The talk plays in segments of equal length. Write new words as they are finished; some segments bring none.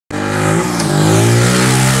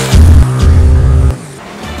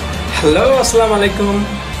Hello अस्सलाम वालेकुम,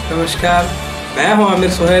 नमस्कार। मैं हूं Aamir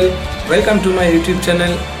Sohail. Welcome to my YouTube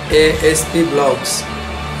channel ASP VloGs।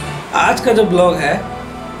 आज का जो ब्लॉग है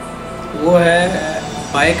वो है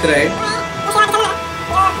बाइक राइड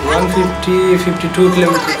 152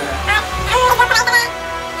 किलोमीटर का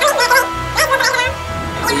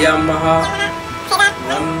है। यामाहा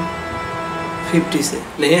 150 से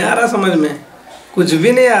नहीं आ रहा समझ में, कुछ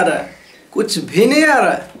भी नहीं आ रहा, कुछ भी नहीं आ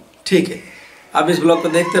रहा। ठीक है, आप इस ब्लॉग को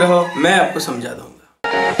देखते रहो, मैं आपको समझा दूंगा।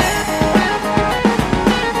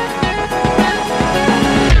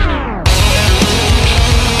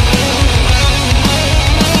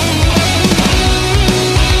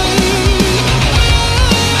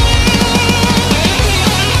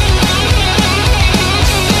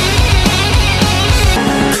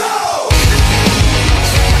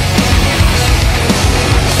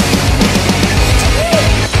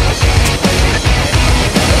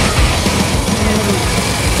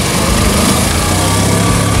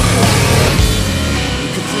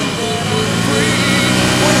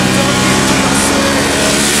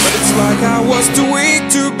 I was too weak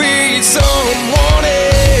to be someone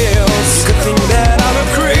else. You could think that I'm a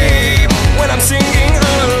creep when I'm singing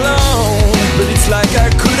all alone, but it's like I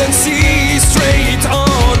couldn't see straight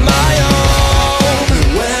on my own.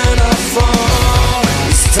 When I fall,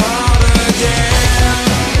 I start again,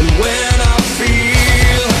 and when I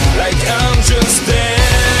feel like I'm just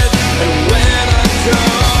dead, and when I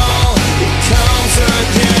call, it comes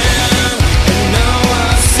again, and now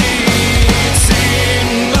I see it's in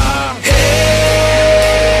my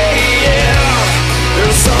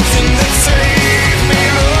something that saved me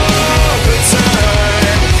all the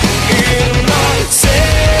time in my say,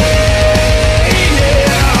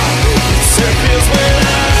 it circles when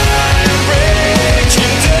I'm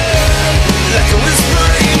breaking down, like a whisper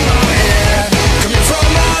in my head, coming from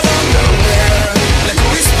out of nowhere, like a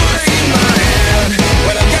whisper in my head,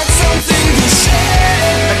 when I've got something to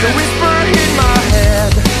share, like a whisper in my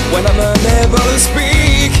head, when I'm unable to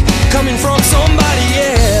speak, coming from somebody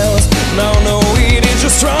else. Now no, it is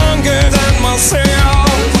just stronger than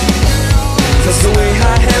myself. That's the way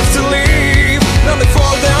I have to live. Now they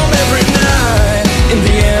fall down every night. In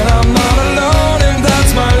the end I'm not alone, and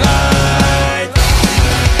that's my life.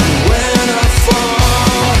 When I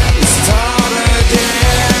fall, I start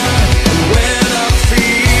again, and when I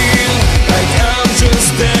feel like I'm just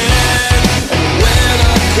dead, and when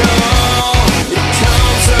I call, it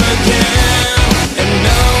comes again, and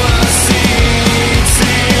now I see it's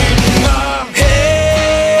in my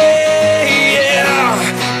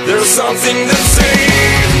there's something that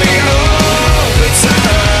saved me all the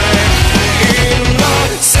time in my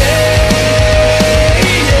say,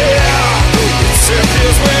 it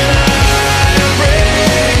circles when I'm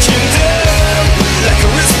breaking down, like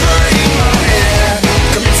a whisper in my head,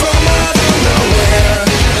 coming from out of nowhere,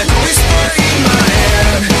 like a whisper in my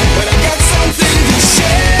head, when I got something to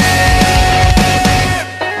share.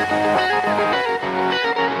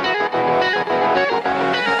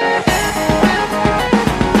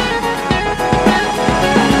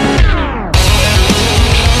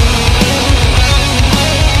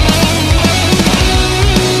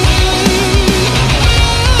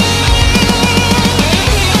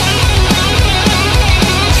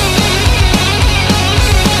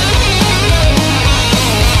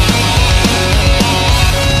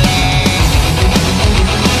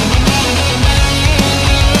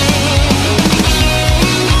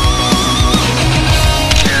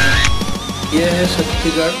 ये है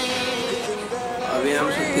शक्तिगढ़। अभी हम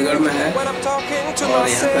शक्तिगढ़ में हैं और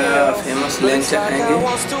यहाँ का famous lunch खाएंगे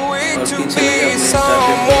और पीछे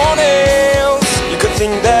You could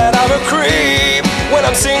think that I'm a creep when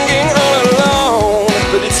I'm singing all alone,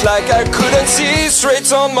 but it's like I couldn't see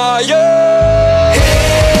straight on my own.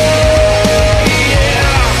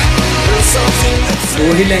 दो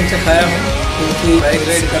ही लंच खाया हूँ क्योंकि बाइक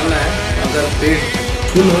राइड करना है। अगर पेट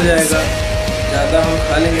फुल हो जाएगा, ज़्यादा हम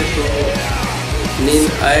खा लेंगे तो नींद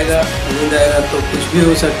आएगा तो कुछ भी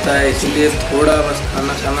हो सकता है, इसलिए थोड़ा बस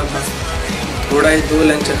खाना था। थोड़ा ही दो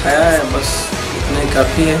लंच खाया है, बस इतना ही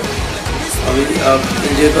काफ़ी है। अभी आप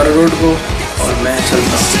एंजॉय करो रोड को और मैं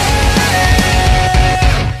चलता हूँ।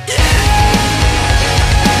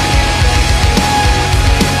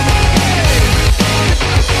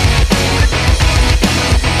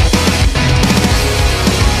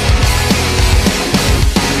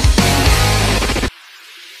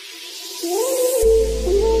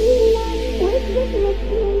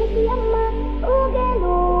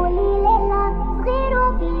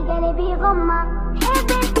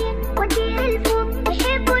 حبيبتي ودي الفوق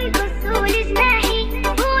يحبوا يقصوا لي جناحي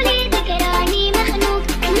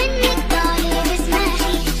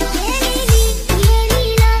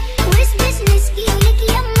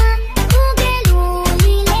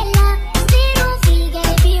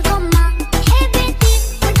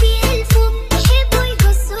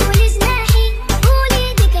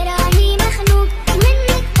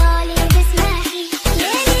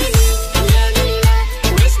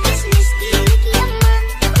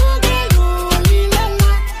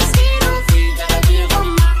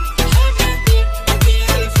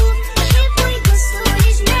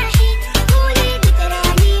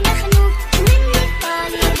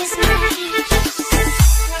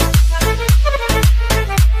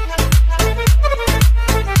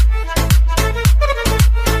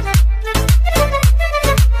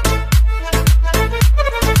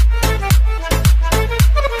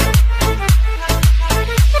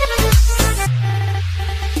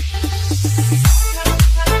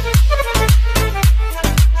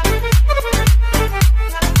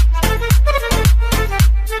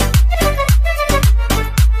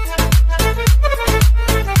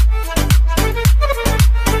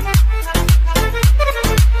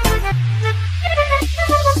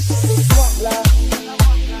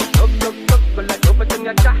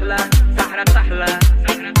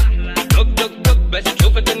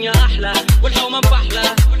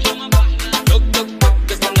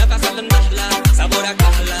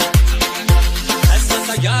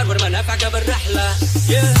طيار والمنافع قبل رحلة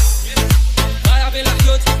ضايع بين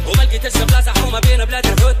الحدود وما لقيتش بلاصة حومة بين بلاد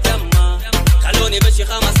الهود تما خلوني بشي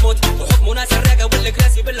خامس موت وحكموا ناس الراقة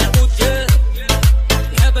والكراسي بالهبوط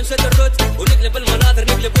نحب نشد الرد ونقلب المناظر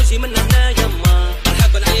نقلب وجهي من هنا يما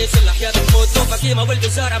نحب نعيش الأحياء بتموت توفى كيما ولد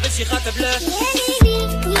الزارع بشي خاطب له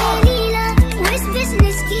يا ليلى وش بس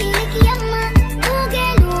نشكيلك يما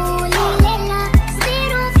وقالوا لي ليلى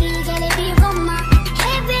صيروا في قلبي غمة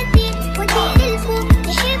حبتي ودي الفوق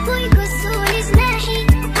يحبوا يقصوا لي جناحي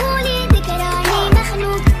قولي ذكراني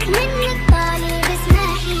مخلوق منك طالب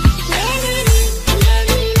اسماحي يا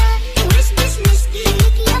ليلى وش بس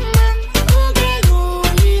نشكيلك يما وقالوا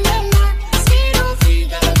لي ليلى صيروا في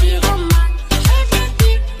قلبي غمة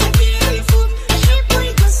حبتي ودي الفوق يحبوا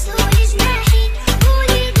يقصوا لي جناحي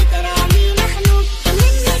قولي ذكراني مخلوق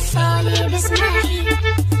منك طالب اسماحي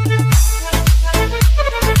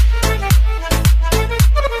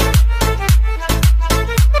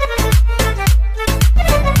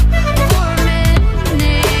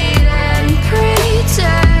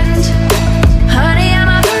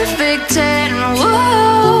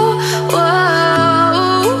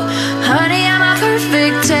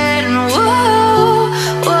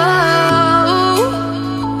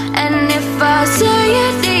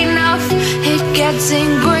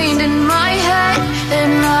ingrained in my head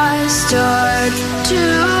and I start to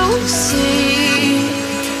see,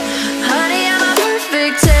 honey, I'm a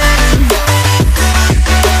perfect 10.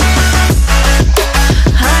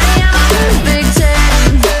 Honey, I'm a perfect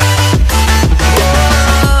 10.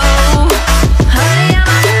 Whoa, honey, I'm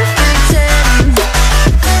a perfect 10.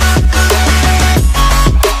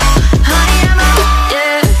 Honey, I'm a,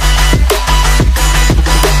 yeah.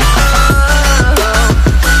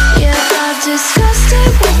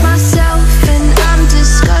 Disgusted with myself and I'm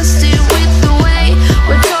disgusted with the way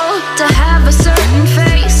we're told to have a certain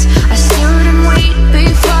face, a certain weight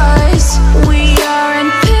because we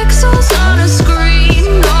aren't pixels on a screen.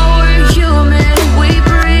 No, we're human, we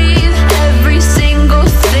breathe. Every single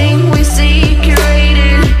thing we see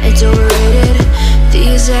curated, it's overrated.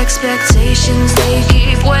 These expectations, they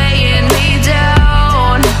keep weighing me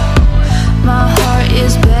down. My heart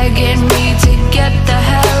is begging me to get the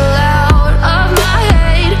hell out of my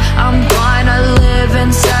head. I'm gonna live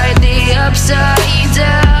inside the upside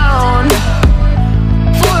down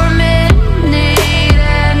for a minute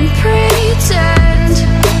and pretend,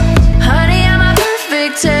 honey, I'm a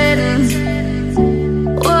perfect 10.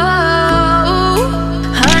 Whoa,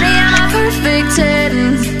 honey, I'm a perfect 10.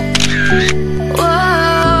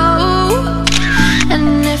 Whoa,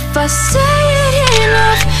 and if I say it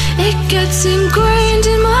enough, it gets ingrained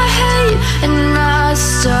in my head and I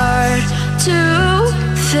start to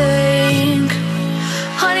think